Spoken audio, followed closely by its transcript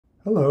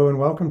Hello and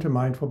welcome to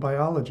Mindful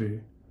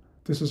Biology.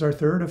 This is our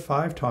third of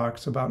 5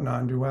 talks about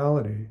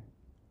non-duality.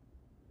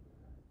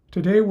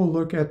 Today we'll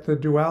look at the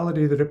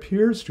duality that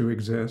appears to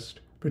exist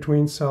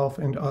between self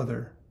and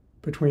other,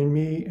 between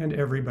me and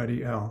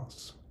everybody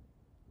else.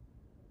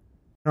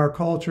 Our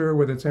culture,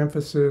 with its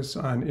emphasis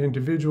on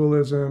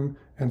individualism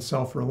and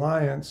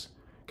self-reliance,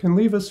 can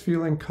leave us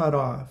feeling cut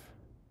off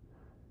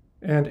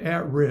and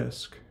at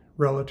risk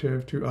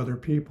relative to other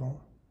people.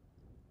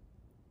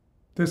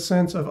 This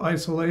sense of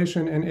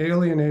isolation and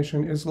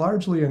alienation is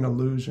largely an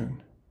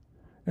illusion,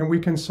 and we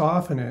can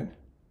soften it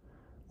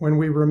when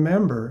we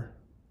remember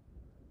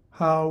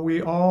how we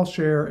all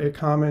share a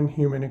common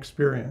human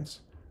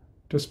experience,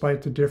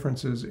 despite the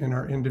differences in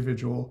our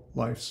individual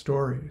life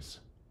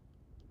stories.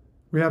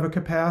 We have a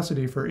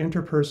capacity for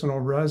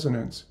interpersonal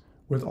resonance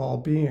with all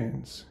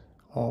beings,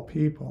 all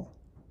people.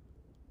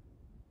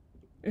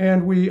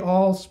 And we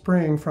all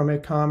spring from a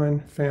common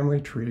family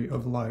tree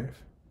of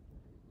life.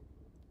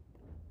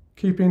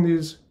 Keeping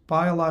these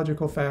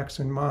biological facts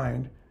in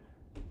mind,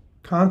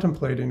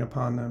 contemplating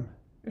upon them,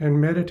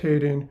 and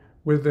meditating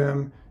with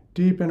them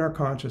deep in our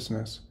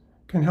consciousness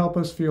can help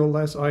us feel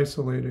less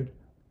isolated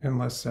and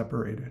less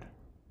separated.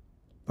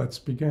 Let's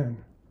begin.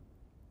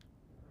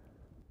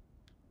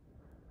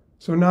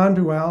 So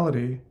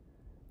non-duality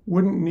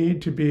wouldn't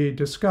need to be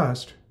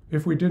discussed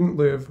if we didn't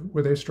live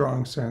with a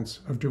strong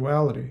sense of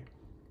duality.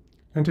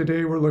 And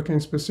today we're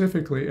looking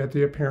specifically at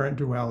the apparent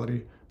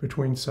duality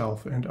between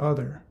self and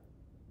other.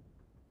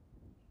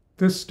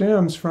 This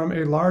stems from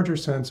a larger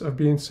sense of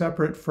being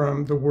separate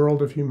from the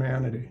world of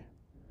humanity.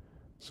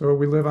 So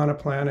we live on a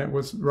planet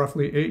with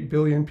roughly 8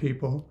 billion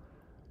people,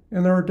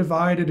 and they're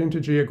divided into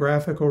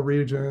geographical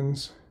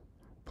regions,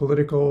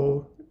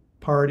 political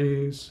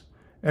parties,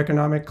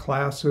 economic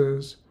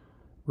classes,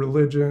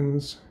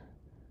 religions,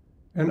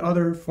 and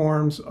other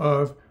forms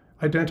of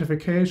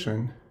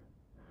identification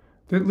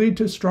that lead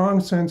to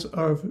strong sense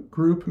of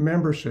group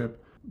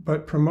membership,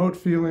 but promote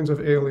feelings of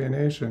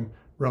alienation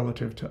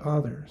relative to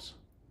others.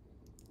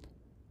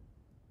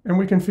 And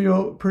we can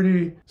feel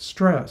pretty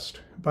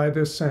stressed by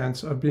this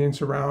sense of being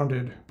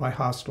surrounded by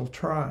hostile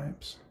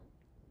tribes.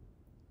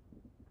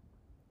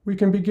 We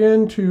can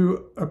begin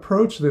to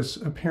approach this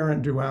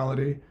apparent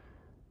duality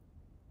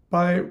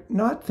by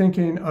not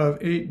thinking of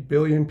 8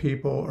 billion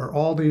people or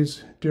all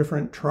these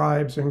different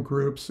tribes and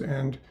groups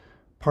and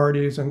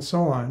parties and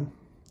so on,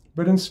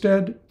 but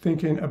instead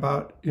thinking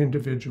about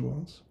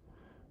individuals,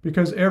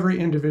 because every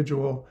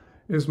individual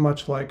is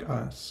much like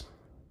us.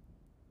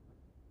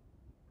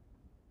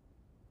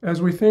 As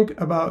we think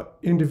about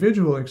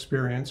individual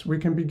experience, we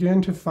can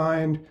begin to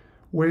find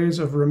ways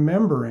of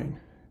remembering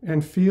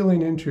and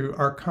feeling into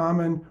our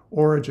common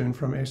origin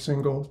from a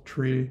single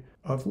tree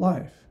of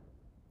life.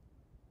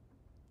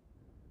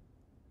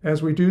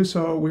 As we do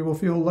so, we will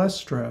feel less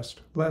stressed,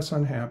 less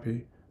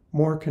unhappy,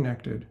 more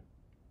connected.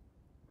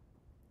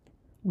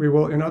 We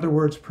will, in other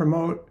words,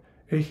 promote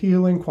a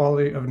healing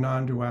quality of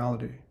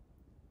non-duality.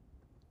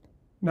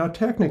 Now,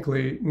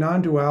 technically,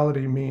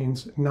 non-duality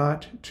means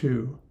not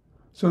two.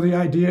 So the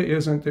idea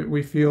isn't that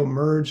we feel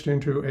merged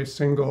into a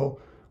single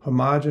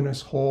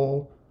homogeneous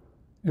whole.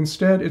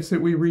 Instead, it's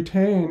that we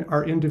retain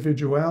our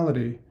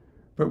individuality,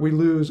 but we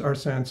lose our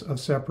sense of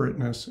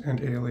separateness and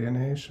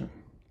alienation.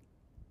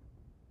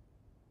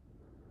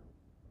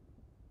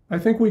 I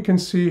think we can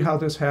see how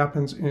this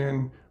happens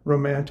in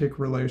romantic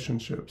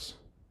relationships,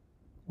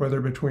 whether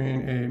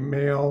between a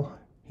male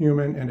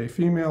human and a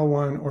female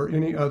one or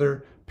any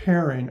other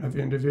pairing of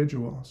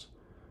individuals,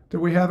 that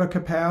we have a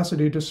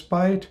capacity,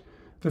 despite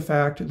the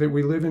fact that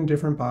we live in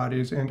different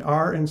bodies and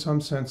are in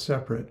some sense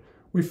separate,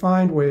 we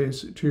find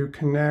ways to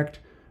connect,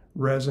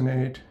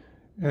 resonate,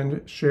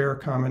 and share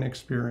common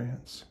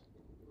experience.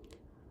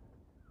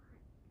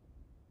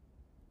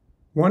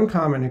 One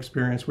common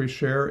experience we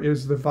share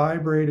is the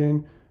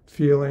vibrating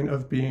feeling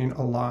of being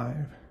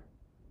alive.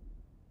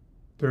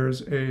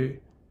 There's a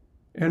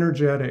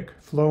energetic,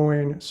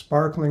 flowing,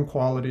 sparkling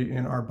quality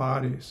in our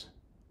bodies,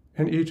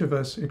 and each of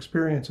us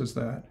experiences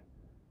that.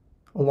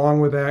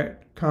 Along with that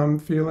come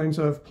feelings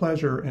of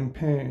pleasure and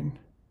pain,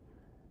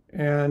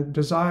 and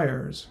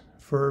desires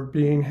for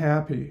being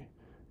happy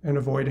and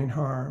avoiding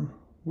harm.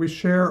 We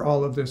share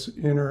all of this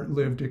inner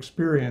lived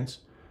experience,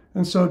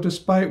 and so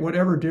despite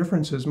whatever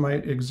differences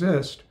might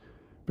exist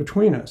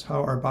between us,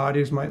 how our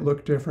bodies might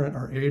look different,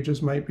 our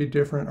ages might be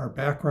different, our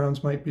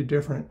backgrounds might be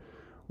different,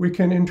 we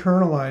can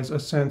internalize a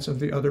sense of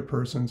the other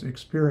person's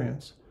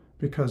experience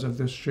because of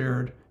this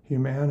shared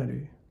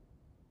humanity.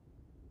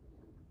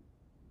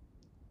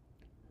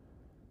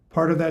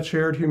 Part of that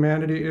shared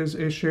humanity is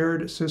a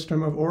shared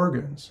system of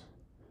organs.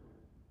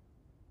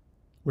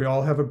 We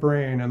all have a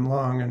brain and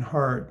lung and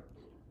heart.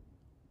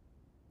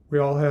 We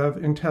all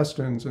have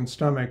intestines and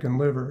stomach and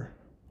liver.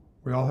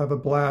 We all have a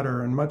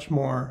bladder and much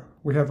more.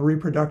 We have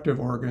reproductive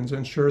organs,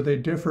 and sure, they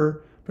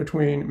differ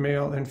between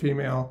male and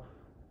female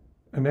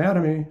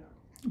anatomy,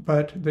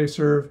 but they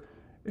serve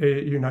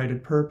a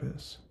united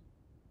purpose.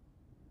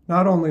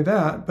 Not only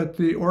that, but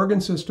the organ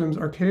systems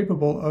are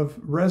capable of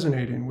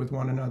resonating with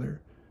one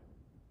another.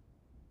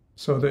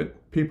 so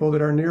that people that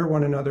are near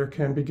one another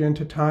can begin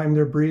to time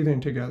their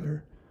breathing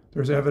together.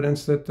 There's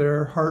evidence that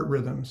their heart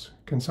rhythms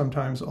can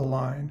sometimes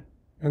align,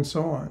 and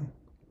so on.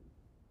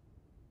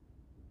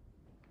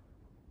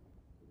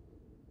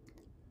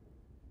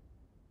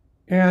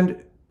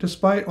 And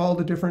despite all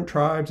the different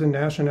tribes and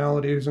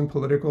nationalities and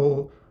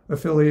political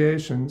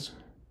affiliations,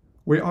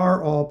 we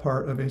are all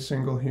part of a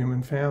single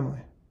human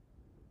family.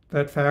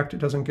 That fact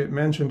doesn't get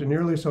mentioned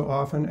nearly so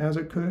often as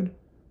it could,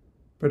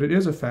 but it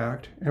is a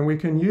fact, and we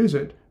can use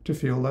it to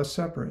feel less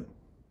separate.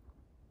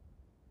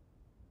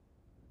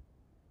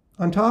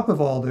 On top of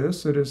all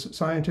this, that is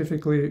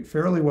scientifically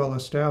fairly well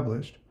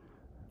established,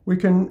 we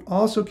can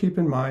also keep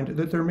in mind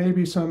that there may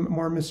be some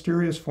more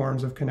mysterious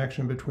forms of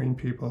connection between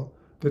people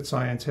that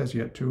science has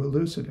yet to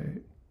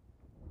elucidate.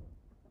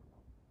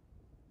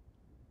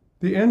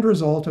 The end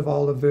result of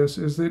all of this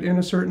is that in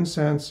a certain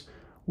sense,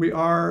 we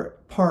are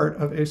part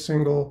of a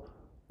single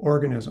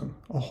organism,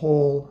 a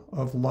whole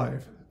of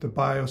life, the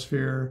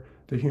biosphere,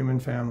 the human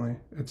family,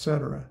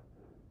 etc.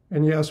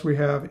 And yes, we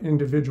have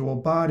individual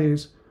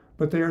bodies,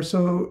 but they are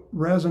so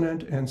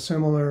resonant and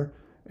similar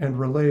and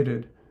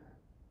related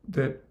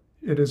that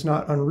it is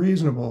not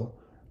unreasonable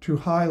to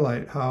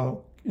highlight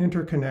how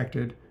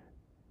interconnected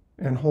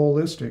and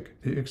holistic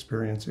the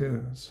experience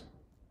is.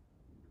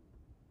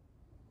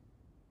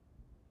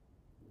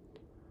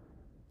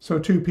 So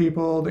two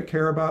people that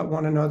care about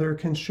one another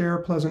can share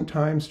pleasant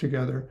times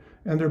together,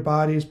 and their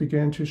bodies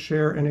begin to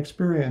share an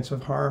experience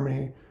of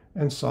harmony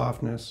and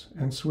softness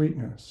and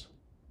sweetness.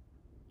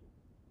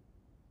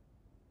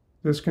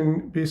 This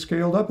can be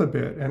scaled up a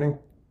bit and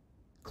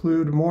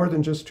include more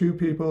than just two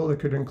people. It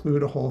could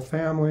include a whole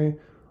family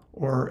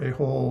or a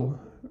whole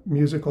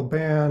musical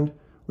band.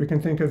 We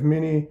can think of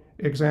many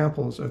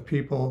examples of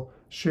people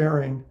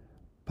sharing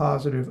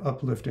positive,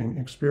 uplifting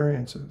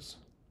experiences.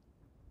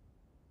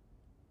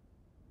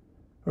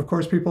 Of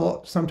course,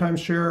 people sometimes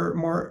share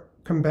more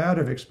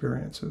combative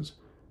experiences,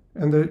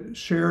 and the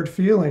shared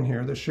feeling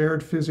here, the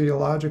shared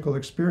physiological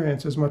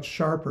experience, is much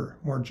sharper,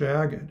 more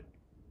jagged.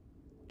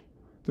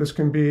 This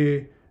can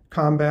be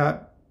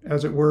combat,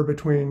 as it were,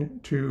 between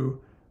two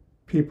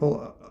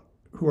people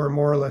who are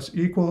more or less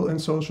equal in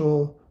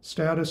social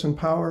status and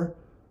power.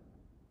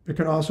 It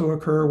can also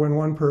occur when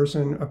one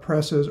person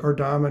oppresses or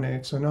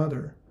dominates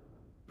another.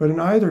 But in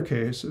either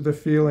case, the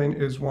feeling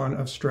is one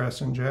of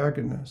stress and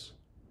jaggedness.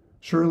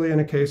 Surely in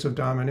a case of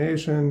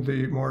domination,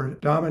 the more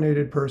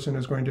dominated person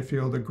is going to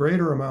feel the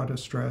greater amount of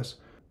stress,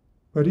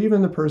 but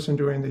even the person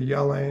doing the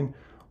yelling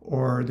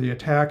or the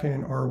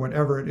attacking or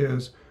whatever it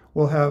is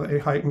will have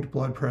a heightened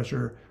blood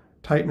pressure,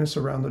 tightness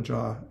around the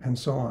jaw, and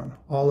so on,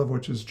 all of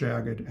which is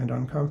jagged and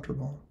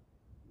uncomfortable.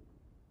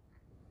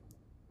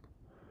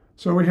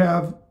 So we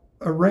have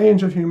a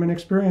range of human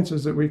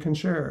experiences that we can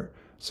share,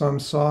 some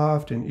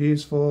soft and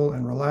easeful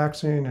and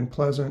relaxing and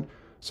pleasant,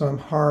 some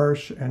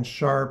harsh and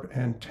sharp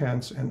and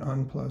tense and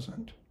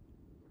unpleasant.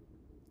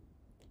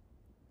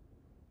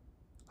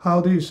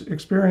 How these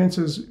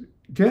experiences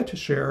get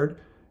shared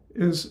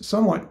is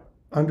somewhat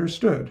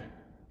understood.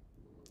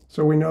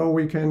 So we know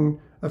we can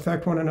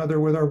affect one another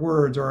with our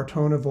words or our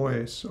tone of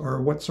voice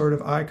or what sort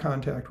of eye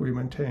contact we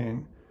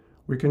maintain.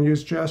 We can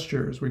use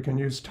gestures, we can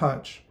use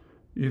touch,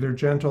 either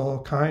gentle,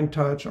 kind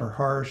touch or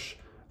harsh,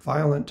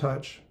 violent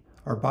touch,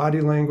 our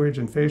body language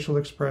and facial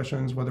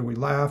expressions, whether we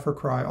laugh or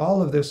cry,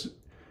 all of this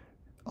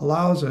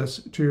allows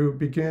us to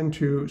begin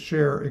to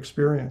share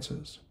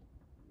experiences.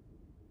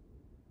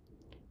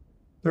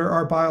 There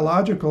are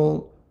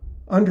biological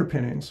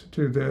underpinnings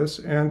to this,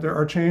 and there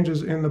are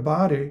changes in the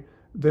body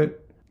that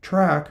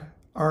track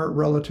our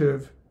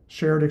relative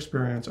shared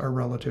experience, our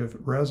relative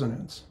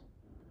resonance.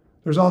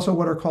 There's also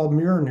what are called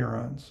mirror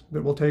neurons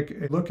that we'll take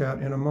a look at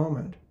in a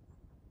moment.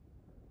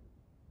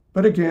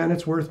 But again,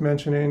 it's worth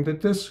mentioning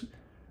that this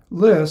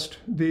list,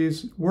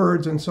 these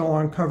words and so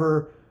on,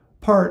 cover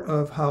part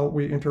of how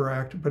we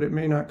interact, but it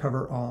may not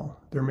cover all.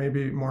 There may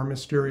be more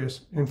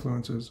mysterious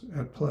influences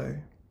at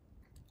play,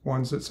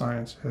 ones that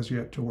science has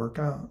yet to work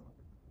out.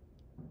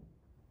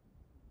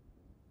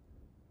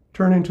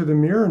 Turning to the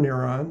mirror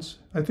neurons,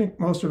 I think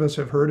most of us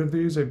have heard of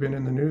these. They've been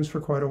in the news for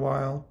quite a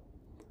while.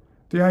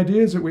 The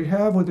idea is that we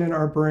have within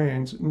our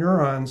brains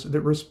neurons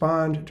that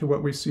respond to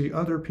what we see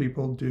other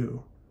people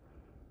do.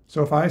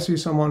 So if I see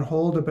someone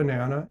hold a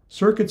banana,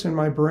 circuits in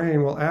my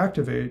brain will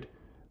activate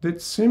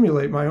that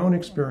simulate my own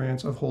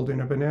experience of holding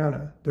a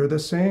banana. They're the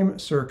same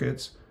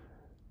circuits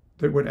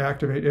that would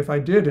activate if I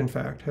did, in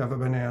fact, have a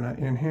banana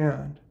in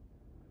hand.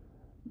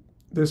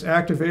 This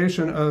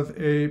activation of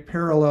a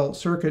parallel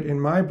circuit in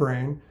my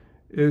brain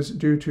is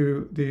due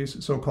to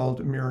these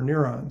so-called mirror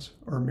neurons,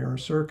 or mirror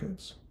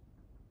circuits.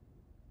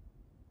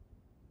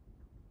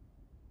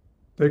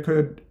 They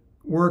could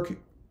work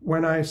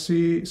when I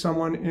see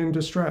someone in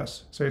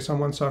distress, say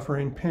someone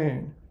suffering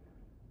pain.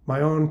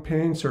 My own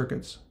pain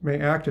circuits may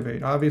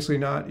activate, obviously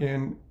not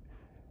in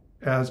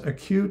as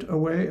acute a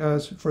way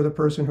as for the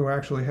person who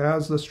actually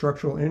has the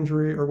structural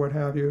injury or what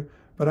have you,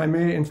 but I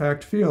may in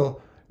fact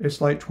feel a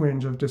slight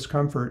twinge of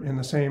discomfort in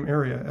the same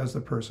area as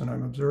the person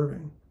I'm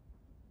observing.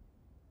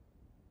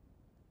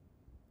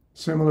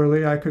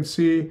 Similarly, I could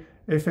see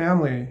a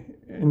family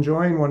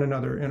enjoying one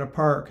another in a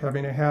park,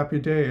 having a happy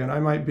day, and I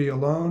might be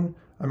alone,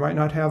 I might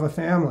not have a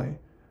family,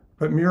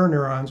 but mirror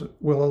neurons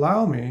will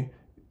allow me,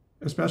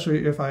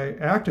 especially if I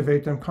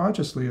activate them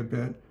consciously a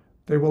bit,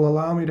 they will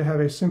allow me to have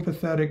a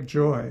sympathetic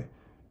joy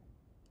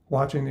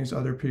watching these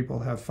other people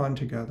have fun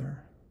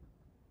together.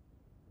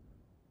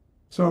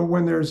 So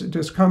when there's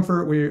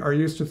discomfort, we are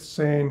used to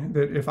saying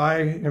that if I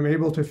am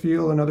able to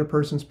feel another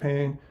person's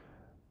pain,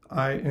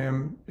 I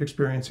am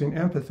experiencing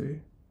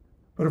empathy.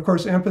 But of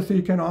course,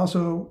 empathy can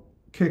also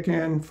kick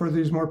in for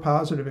these more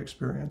positive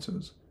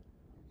experiences.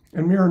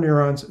 And mirror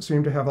neurons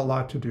seem to have a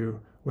lot to do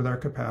with our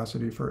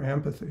capacity for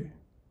empathy.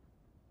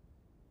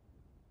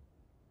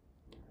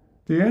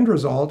 The end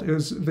result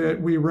is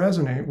that we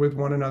resonate with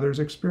one another's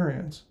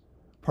experience,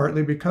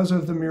 partly because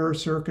of the mirror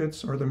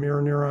circuits or the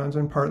mirror neurons,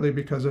 and partly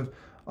because of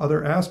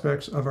other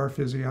aspects of our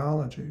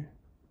physiology.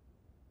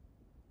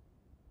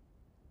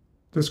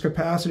 This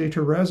capacity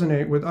to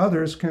resonate with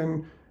others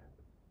can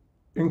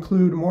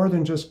include more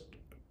than just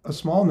a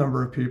small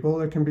number of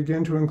people. It can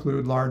begin to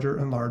include larger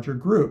and larger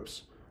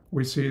groups.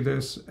 We see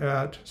this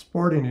at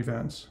sporting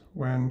events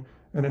when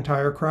an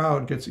entire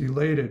crowd gets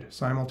elated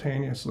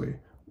simultaneously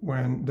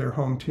when their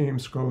home team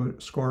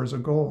scores a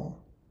goal.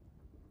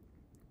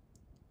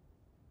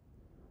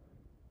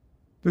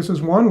 This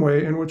is one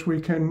way in which we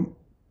can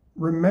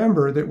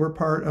remember that we're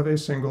part of a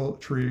single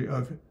tree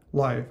of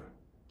life,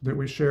 that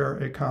we share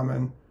a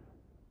common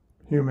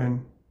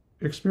human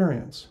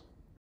experience.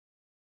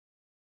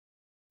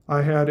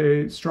 I had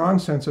a strong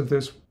sense of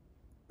this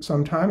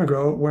some time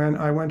ago when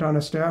I went on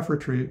a staff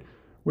retreat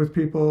with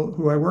people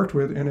who I worked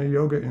with in a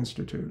yoga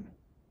institute.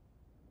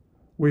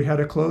 We had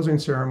a closing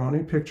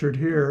ceremony, pictured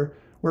here,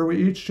 where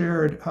we each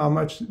shared how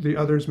much the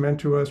others meant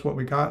to us, what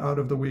we got out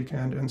of the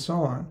weekend, and so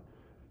on.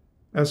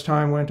 As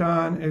time went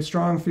on, a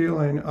strong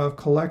feeling of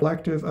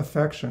collective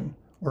affection,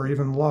 or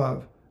even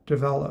love,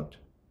 developed.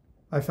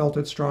 I felt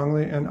it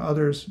strongly, and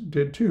others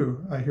did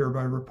too, I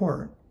hereby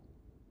report.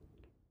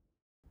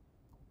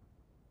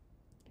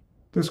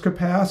 This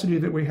capacity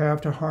that we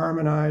have to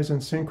harmonize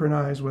and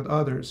synchronize with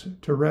others,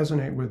 to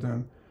resonate with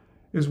them,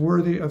 is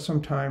worthy of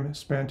some time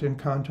spent in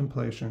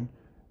contemplation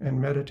and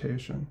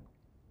meditation.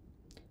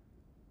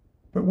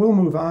 But we'll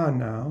move on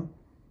now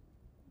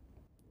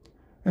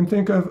and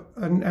think of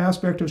an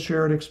aspect of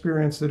shared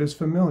experience that is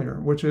familiar,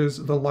 which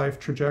is the life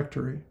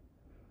trajectory.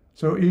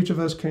 So each of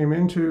us came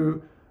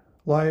into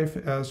life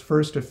as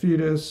first a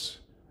fetus,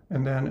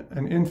 and then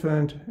an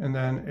infant, and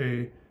then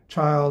a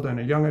child and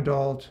a young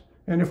adult.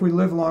 And if we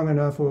live long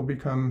enough, we'll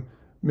become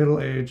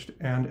middle-aged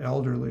and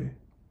elderly.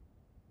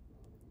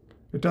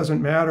 It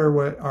doesn't matter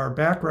what our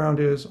background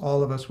is,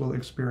 all of us will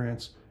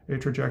experience a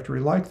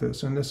trajectory like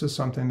this, and this is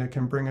something that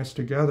can bring us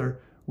together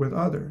with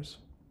others.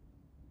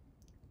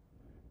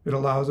 It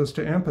allows us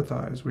to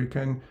empathize. We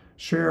can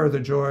share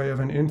the joy of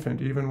an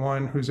infant, even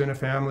one who's in a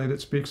family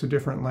that speaks a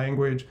different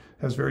language,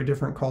 has very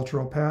different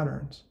cultural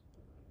patterns.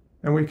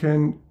 And we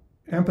can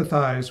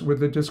empathize with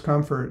the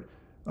discomfort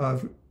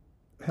of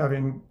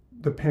having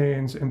the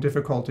pains and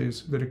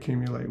difficulties that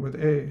accumulate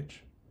with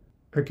age.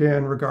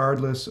 Again,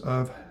 regardless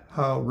of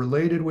how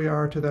related we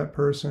are to that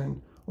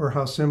person or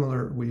how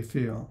similar we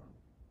feel.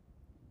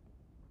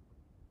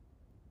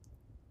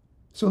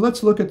 So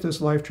let's look at this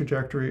life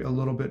trajectory a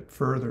little bit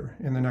further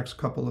in the next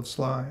couple of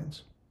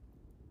slides.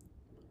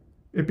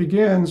 It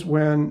begins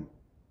when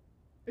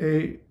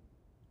a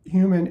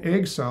human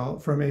egg cell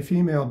from a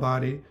female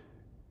body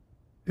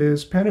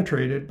is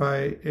penetrated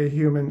by a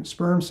human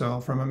sperm cell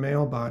from a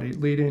male body,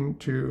 leading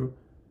to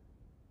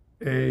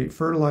a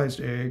fertilized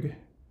egg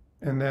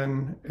and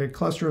then a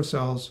cluster of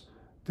cells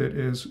that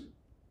is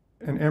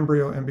an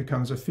embryo and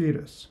becomes a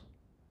fetus.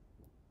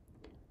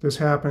 This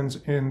happens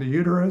in the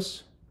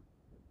uterus.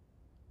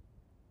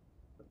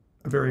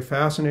 A very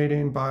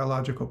fascinating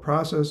biological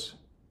process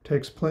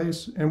takes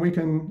place, and we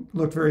can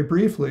look very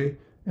briefly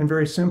and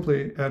very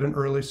simply at an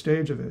early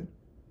stage of it.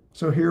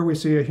 So here we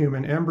see a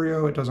human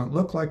embryo. It doesn't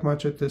look like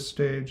much at this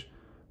stage,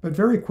 but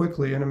very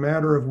quickly, in a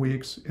matter of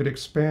weeks, it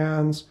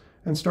expands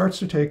and starts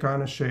to take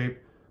on a shape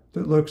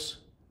that looks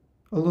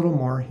a little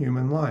more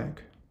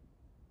human-like.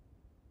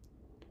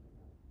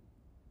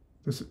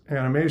 This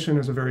animation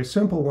is a very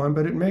simple one,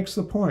 but it makes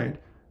the point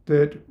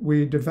that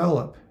we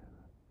develop,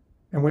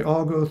 and we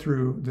all go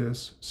through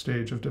this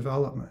stage of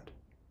development.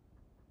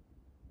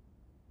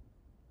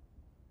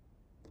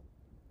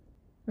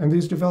 And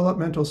these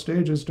developmental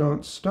stages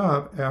don't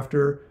stop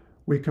after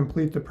we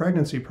complete the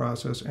pregnancy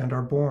process and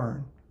are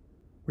born.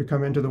 We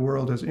come into the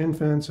world as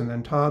infants, and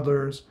then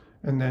toddlers,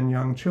 and then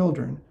young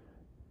children.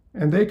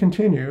 And they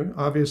continue,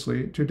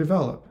 obviously, to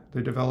develop.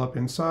 They develop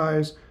in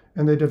size,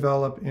 and they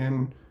develop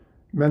in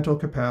mental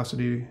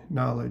capacity,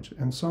 knowledge,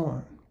 and so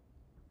on.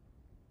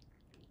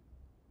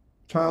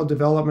 Child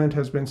development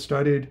has been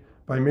studied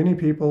by many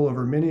people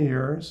over many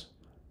years.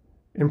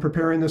 In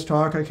preparing this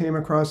talk, I came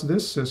across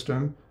this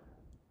system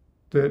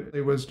that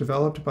it was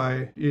developed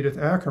by Edith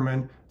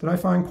Ackerman that I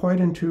find quite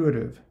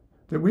intuitive,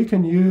 that we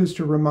can use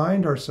to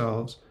remind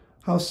ourselves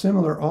how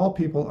similar all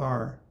people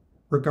are,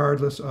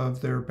 regardless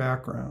of their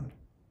background.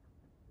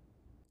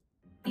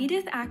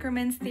 Edith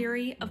Ackerman's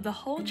theory of the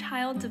whole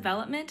child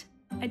development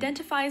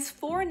identifies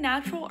 4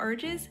 natural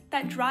urges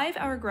that drive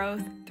our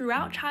growth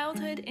throughout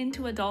childhood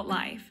into adult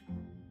life: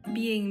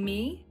 being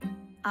me,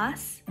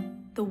 us,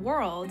 the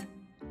world,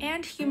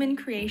 and human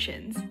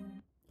creations.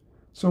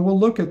 So we'll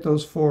look at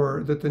those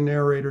 4 that the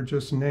narrator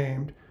just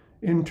named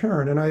in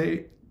turn, and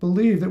I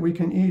believe that we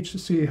can each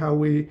see how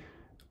we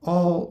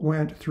all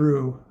went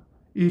through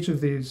each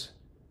of these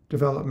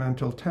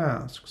developmental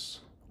tasks.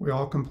 We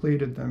all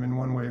completed them in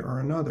one way or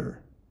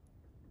another.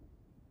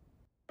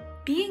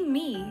 Being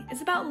me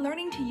is about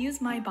learning to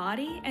use my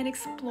body and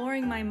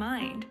exploring my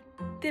mind.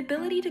 The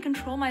ability to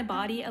control my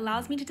body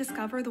allows me to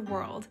discover the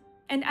world,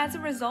 and as a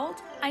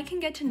result, I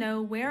can get to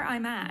know where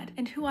I'm at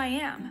and who I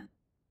am.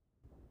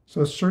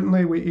 So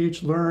certainly we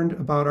each learned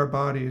about our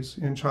bodies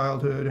in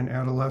childhood and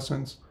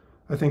adolescence.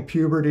 I think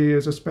puberty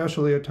is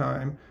especially a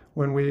time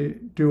when we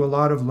do a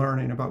lot of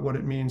learning about what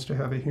it means to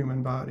have a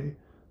human body.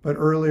 But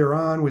earlier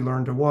on, we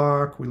learn to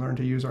walk, we learn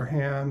to use our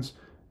hands,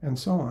 and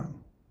so on.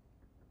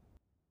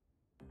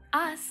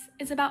 Us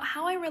is about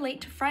how I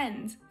relate to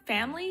friends,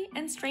 family,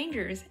 and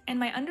strangers, and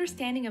my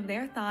understanding of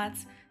their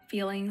thoughts,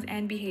 feelings,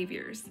 and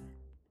behaviors.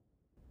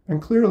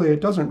 And clearly,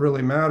 it doesn't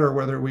really matter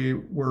whether we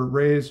were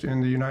raised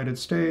in the United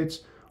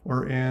States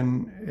or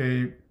in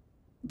a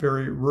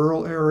very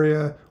rural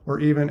area, or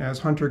even as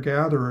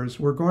hunter-gatherers.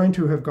 We're going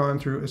to have gone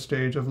through a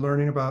stage of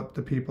learning about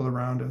the people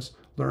around us,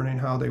 learning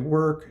how they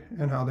work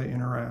and how they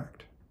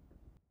interact.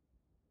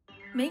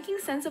 Making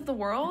sense of the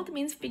world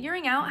means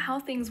figuring out how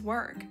things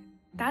work.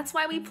 That's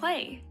why we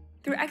play.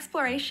 Through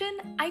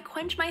exploration, I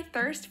quench my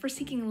thirst for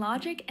seeking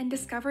logic and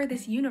discover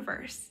this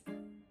universe.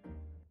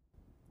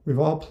 We've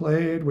all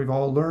played, we've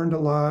all learned a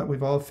lot,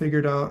 we've all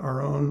figured out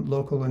our own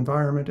local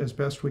environment as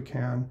best we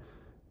can.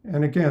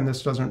 And again,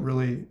 this doesn't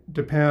really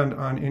depend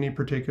on any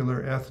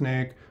particular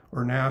ethnic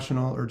or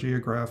national or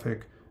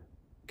geographic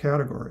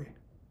category.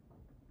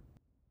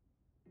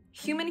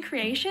 Human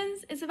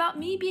Creations is about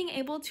me being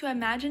able to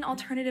imagine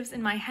alternatives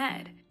in my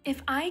head.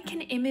 If I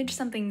can image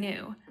something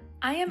new,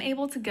 I am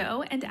able to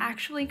go and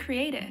actually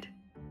create it.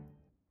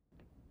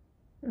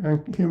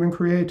 And human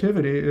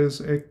creativity is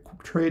a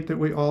trait that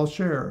we all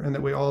share and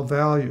that we all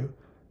value,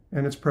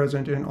 and it's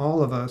present in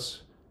all of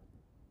us,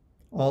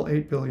 all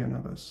 8 billion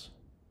of us.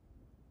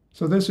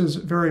 So this is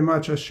very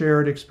much a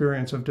shared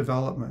experience of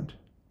development.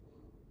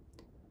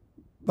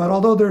 But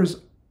although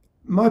there's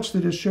much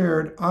that is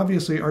shared,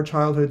 obviously our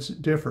childhoods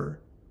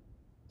differ.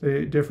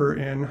 They differ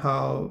in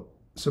how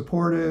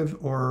supportive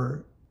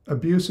or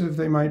abusive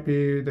they might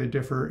be. They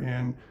differ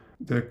in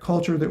the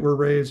culture that we're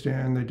raised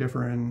in. They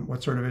differ in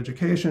what sort of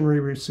education we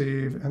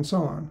receive, and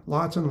so on.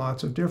 Lots and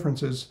lots of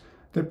differences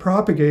that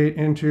propagate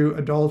into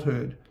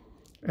adulthood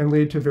and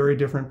lead to very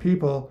different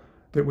people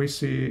that we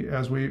see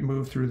as we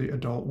move through the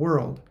adult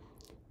world.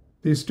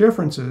 These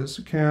differences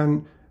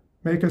can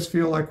make us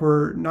feel like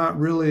we're not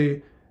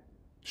really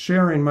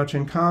sharing much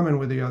in common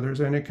with the others,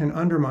 and it can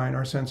undermine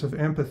our sense of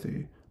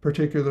empathy,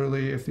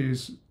 particularly if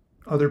these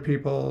other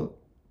people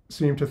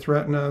seem to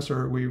threaten us,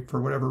 or we,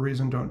 for whatever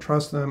reason, don't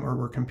trust them, or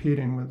we're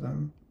competing with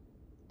them.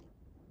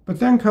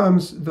 But then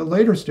comes the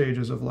later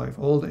stages of life: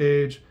 old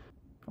age,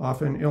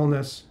 often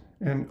illness,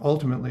 and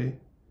ultimately,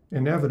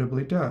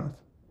 inevitably, death.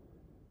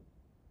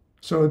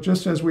 So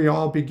just as we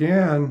all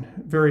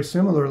began very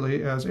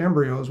similarly as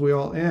embryos, we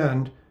all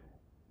end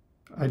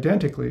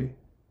identically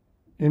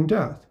in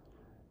death.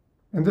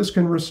 And this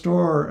can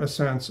restore a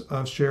sense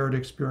of shared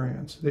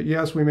experience, that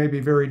yes, we may be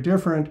very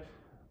different,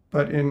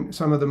 but in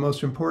some of the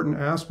most important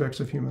aspects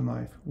of human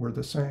life, we're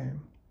the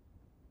same.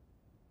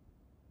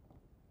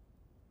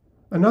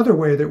 Another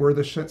way that we're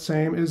the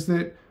same is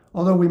that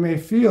although we may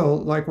feel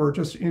like we're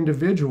just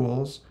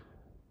individuals,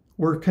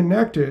 we're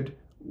connected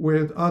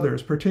with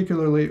others,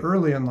 particularly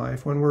early in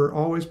life when we're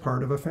always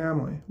part of a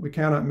family. We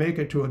cannot make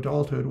it to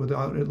adulthood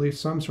without at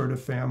least some sort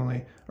of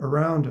family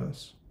around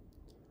us.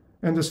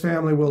 And this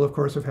family will, of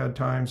course, have had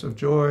times of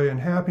joy and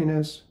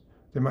happiness.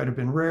 They might have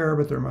been rare,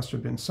 but there must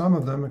have been some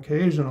of them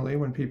occasionally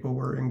when people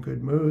were in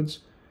good moods.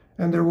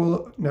 And there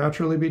will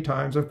naturally be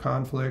times of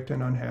conflict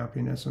and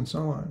unhappiness and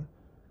so on.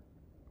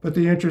 But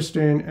the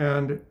interesting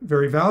and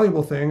very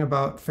valuable thing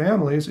about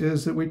families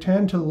is that we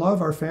tend to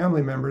love our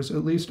family members,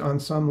 at least on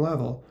some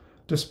level,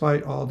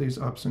 despite all these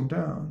ups and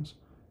downs.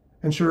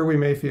 And sure, we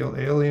may feel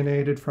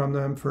alienated from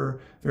them for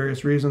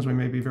various reasons. We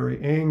may be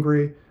very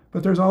angry,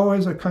 but there's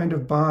always a kind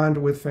of bond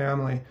with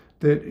family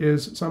that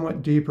is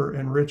somewhat deeper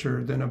and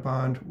richer than a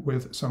bond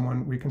with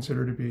someone we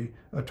consider to be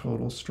a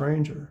total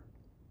stranger.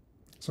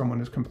 Someone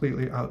is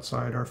completely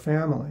outside our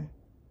family.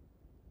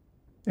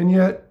 And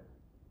yet,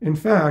 in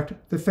fact,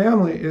 the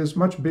family is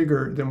much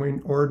bigger than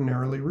we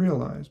ordinarily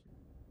realize.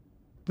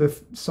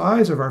 The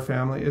size of our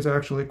family is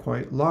actually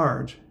quite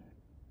large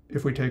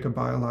if we take a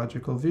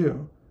biological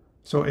view.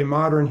 So a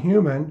modern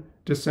human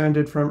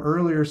descended from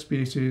earlier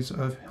species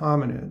of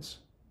hominids.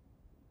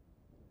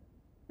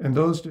 And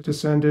those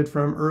descended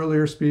from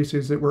earlier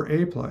species that were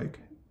ape-like,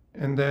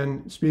 and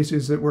then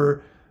species that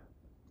were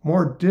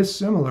more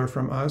dissimilar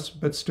from us,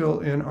 but still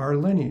in our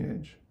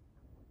lineage.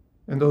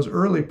 And those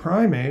early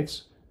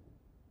primates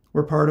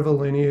were part of a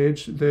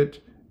lineage that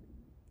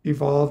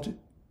evolved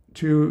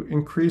to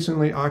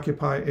increasingly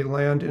occupy a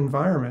land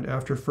environment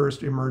after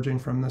first emerging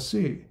from the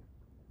sea.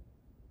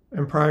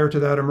 And prior to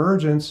that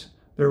emergence,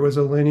 there was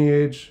a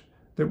lineage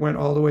that went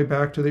all the way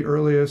back to the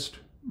earliest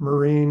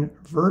marine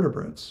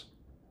vertebrates.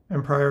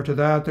 And prior to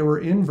that, there were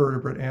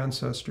invertebrate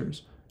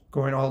ancestors,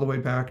 going all the way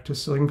back to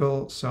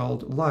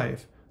single-celled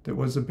life that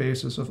was the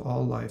basis of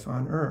all life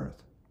on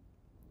Earth.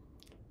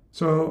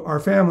 So our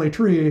family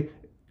tree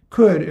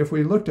could, if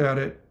we looked at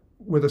it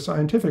with a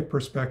scientific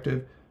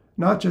perspective,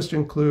 not just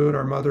include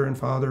our mother and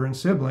father and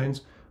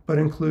siblings, but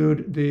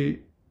include the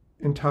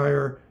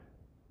entire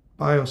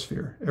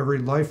biosphere. Every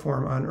life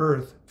form on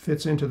Earth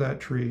fits into that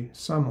tree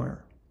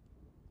somewhere.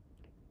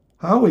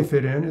 How we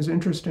fit in is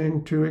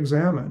interesting to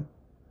examine.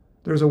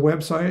 There's a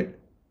website,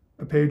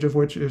 a page of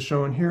which is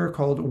shown here,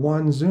 called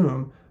One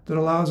Zoom, that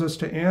allows us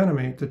to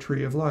animate the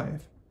tree of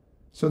life.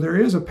 So there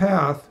is a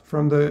path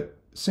from the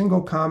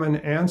single common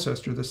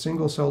ancestor, the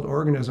single-celled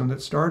organism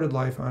that started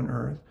life on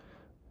Earth,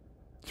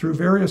 through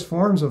various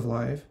forms of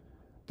life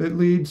that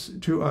leads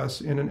to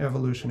us in an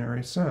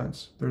evolutionary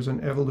sense. There's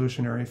an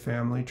evolutionary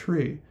family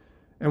tree.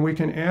 And we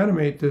can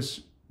animate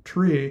this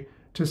tree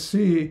to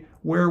see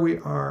where we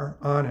are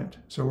on it.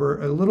 So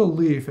we're a little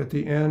leaf at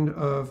the end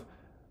of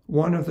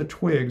one of the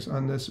twigs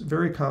on this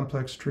very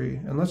complex tree.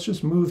 And let's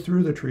just move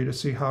through the tree to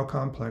see how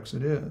complex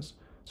it is.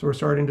 So we're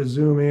starting to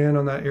zoom in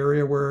on that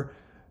area where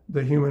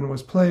the human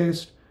was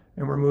placed,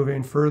 and we're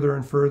moving further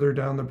and further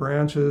down the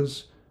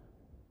branches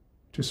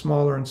to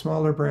smaller and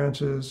smaller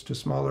branches, to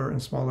smaller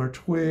and smaller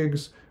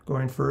twigs,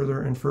 going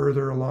further and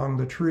further along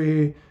the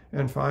tree,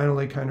 and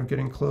finally kind of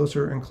getting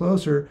closer and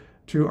closer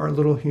to our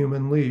little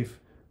human leaf,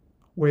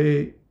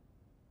 way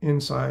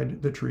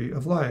inside the tree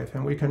of life.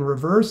 And we can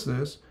reverse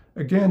this,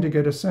 again, to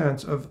get a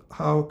sense of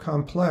how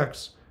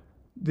complex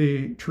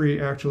the tree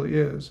actually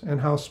is,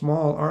 and how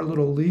small our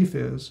little leaf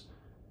is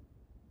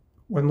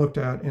when looked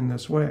at in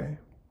this way.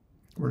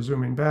 We're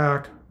zooming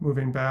back,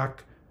 moving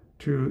back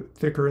to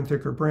thicker and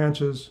thicker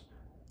branches,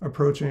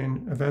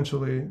 approaching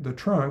eventually the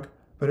trunk,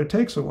 but it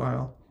takes a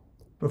while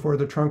before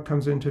the trunk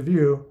comes into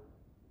view,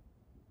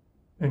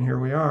 and here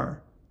we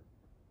are.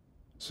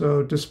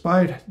 So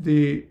despite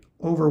the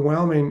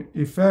overwhelming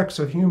effects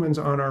of humans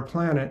on our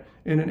planet,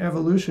 in an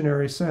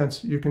evolutionary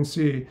sense, you can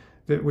see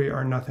that we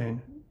are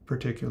nothing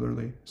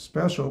particularly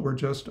special. We're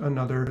just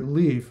another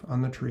leaf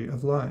on the tree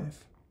of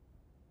life.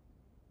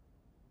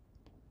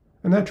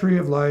 And that tree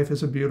of life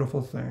is a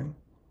beautiful thing.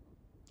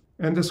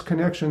 And this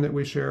connection that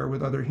we share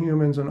with other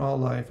humans and all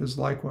life is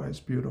likewise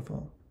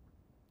beautiful.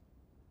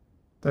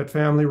 That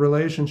family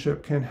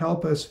relationship can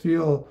help us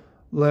feel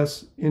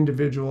less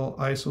individual,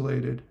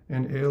 isolated,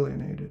 and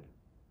alienated.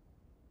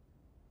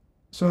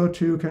 So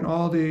too can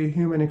all the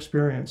human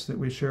experience that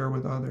we share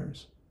with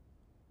others,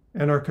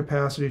 and our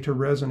capacity to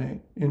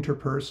resonate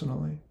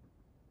interpersonally.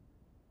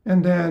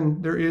 And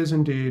then there is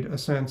indeed a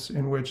sense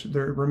in which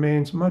there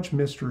remains much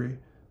mystery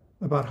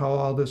about how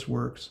all this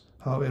works,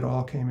 how it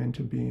all came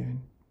into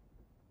being.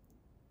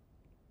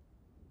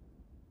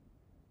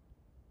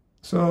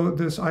 So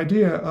this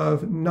idea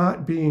of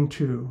not being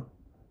two,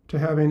 to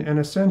having an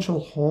essential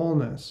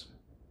wholeness,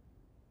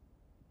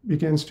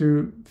 begins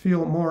to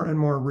feel more and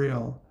more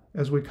real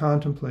as we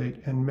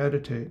contemplate and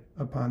meditate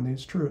upon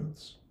these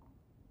truths,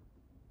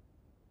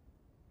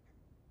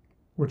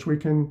 which we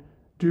can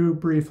do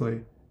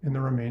briefly in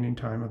the remaining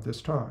time of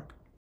this talk.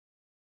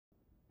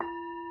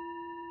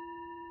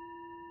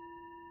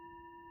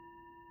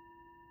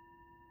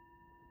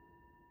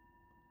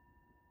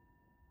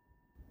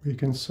 We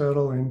can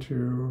settle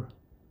into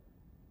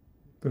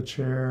the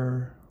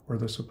chair or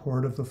the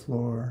support of the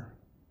floor.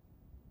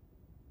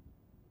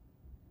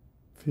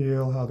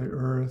 Feel how the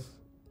earth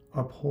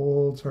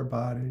upholds our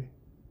body,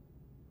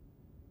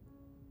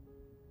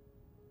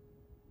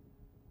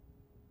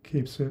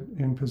 keeps it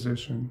in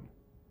position.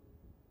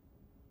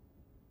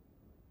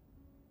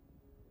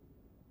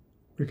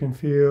 We can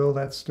feel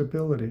that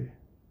stability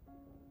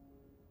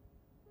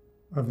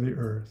of the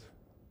earth.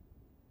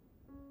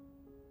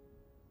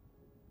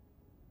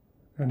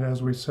 And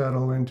as we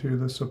settle into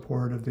the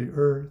support of the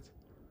earth,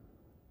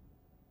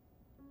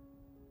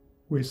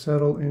 we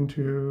settle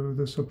into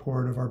the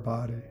support of our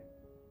body,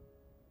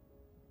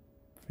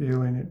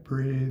 feeling it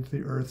breathe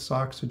the earth's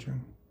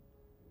oxygen.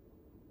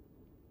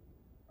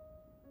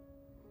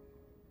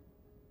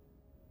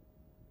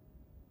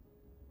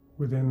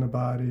 Within the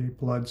body,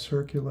 blood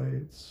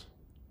circulates,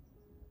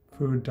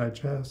 food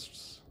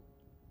digests,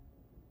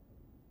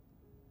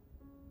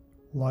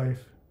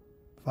 life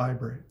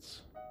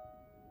vibrates.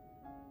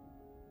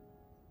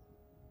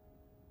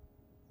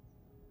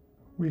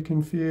 We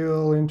can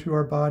feel into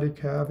our body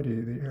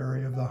cavity, the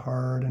area of the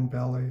heart and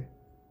belly,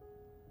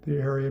 the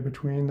area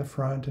between the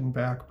front and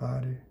back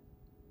body,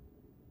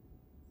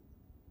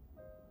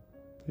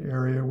 the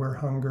area where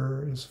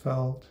hunger is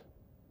felt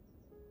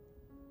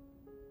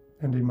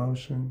and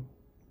emotion,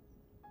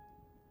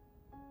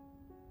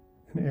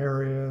 an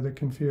area that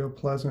can feel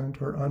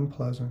pleasant or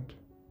unpleasant,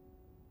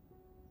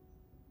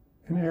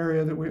 an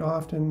area that we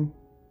often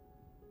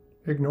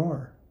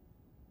ignore,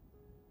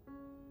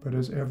 but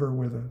is ever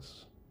with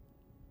us.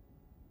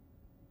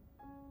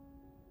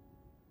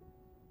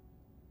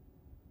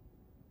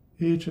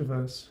 Each of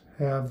us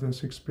have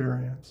this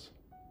experience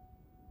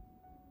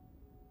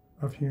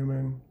of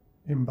human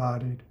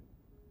embodied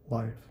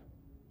life.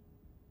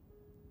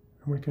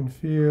 And we can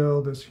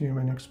feel this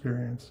human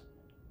experience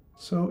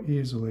so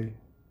easily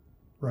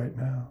right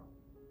now.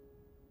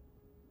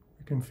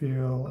 We can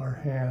feel our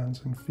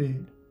hands and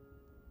feet,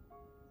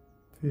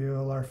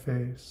 feel our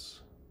face,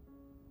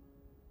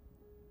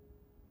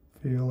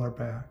 feel our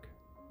back.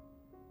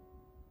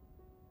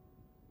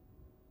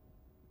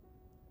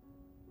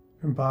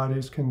 And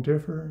bodies can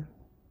differ.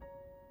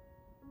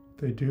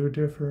 They do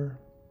differ.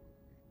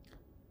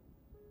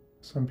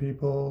 Some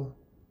people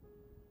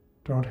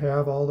don't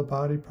have all the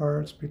body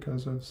parts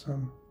because of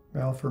some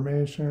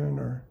malformation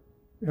or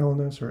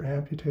illness or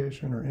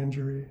amputation or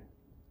injury.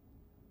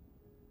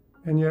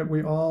 And yet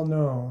we all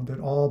know that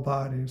all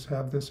bodies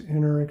have this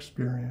inner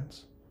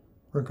experience,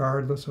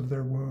 regardless of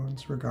their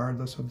wounds,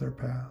 regardless of their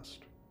past,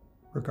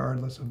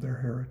 regardless of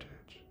their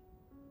heritage.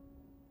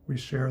 We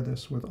share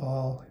this with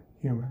all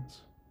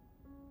humans.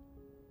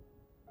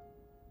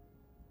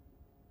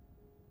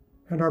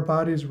 And our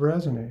bodies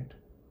resonate,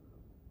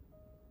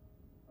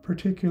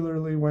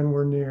 particularly when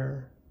we're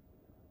near,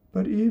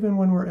 but even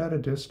when we're at a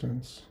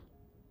distance.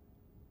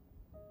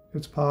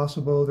 It's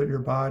possible that your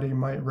body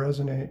might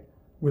resonate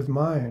with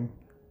mine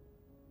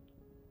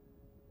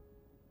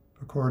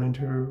according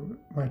to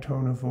my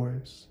tone of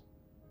voice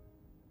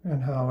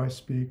and how I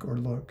speak or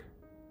look.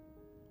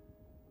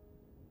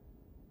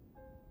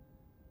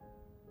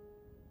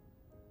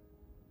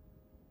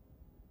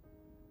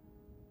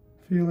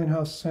 Feeling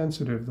how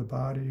sensitive the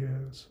body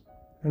is,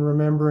 and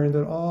remembering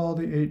that all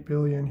the 8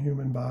 billion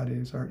human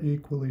bodies are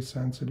equally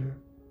sensitive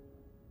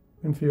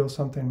and feel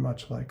something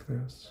much like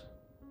this.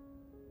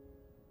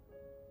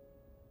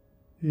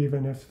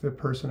 Even if the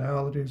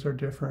personalities are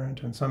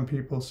different and some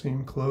people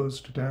seem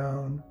closed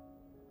down,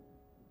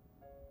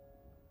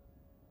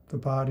 the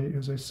body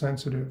is a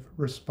sensitive,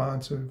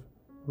 responsive,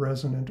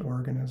 resonant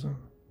organism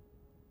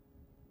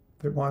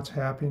that wants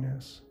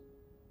happiness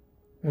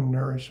and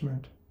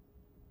nourishment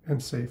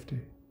and safety.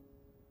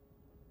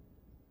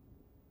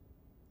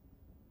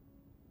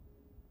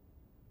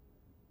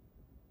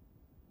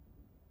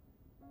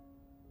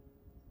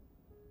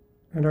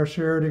 And our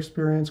shared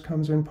experience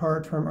comes in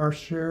part from our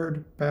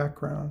shared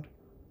background,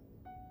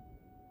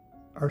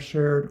 our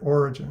shared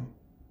origin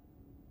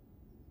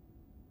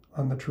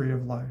on the tree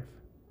of life.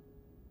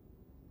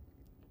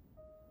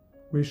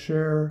 We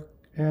share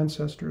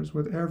ancestors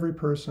with every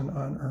person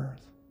on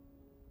earth.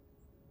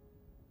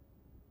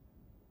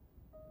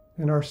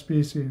 And our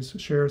species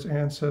shares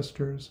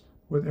ancestors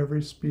with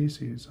every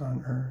species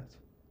on earth.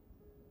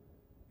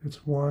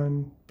 It's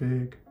one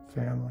big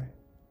family.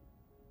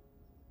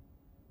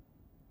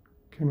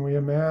 Can we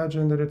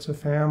imagine that it's a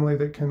family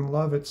that can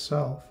love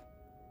itself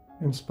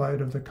in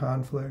spite of the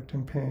conflict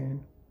and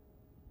pain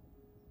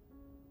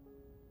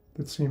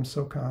that seems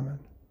so common?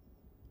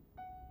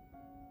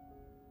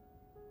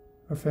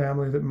 A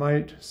family that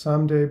might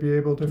someday be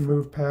able to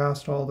move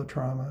past all the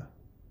trauma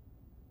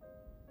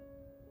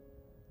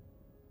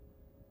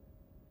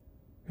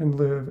and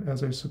live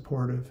as a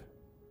supportive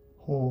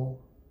whole,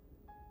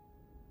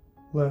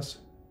 less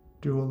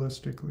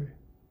dualistically,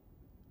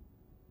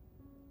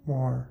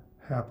 more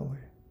happily.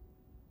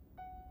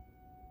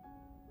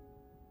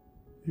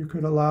 You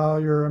could allow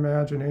your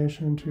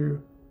imagination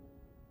to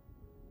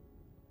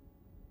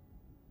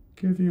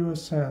give you a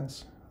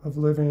sense of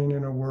living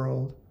in a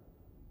world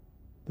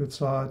that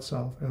saw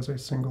itself as a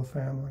single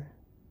family,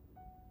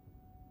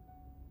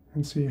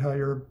 and see how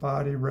your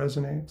body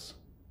resonates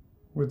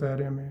with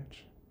that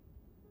image.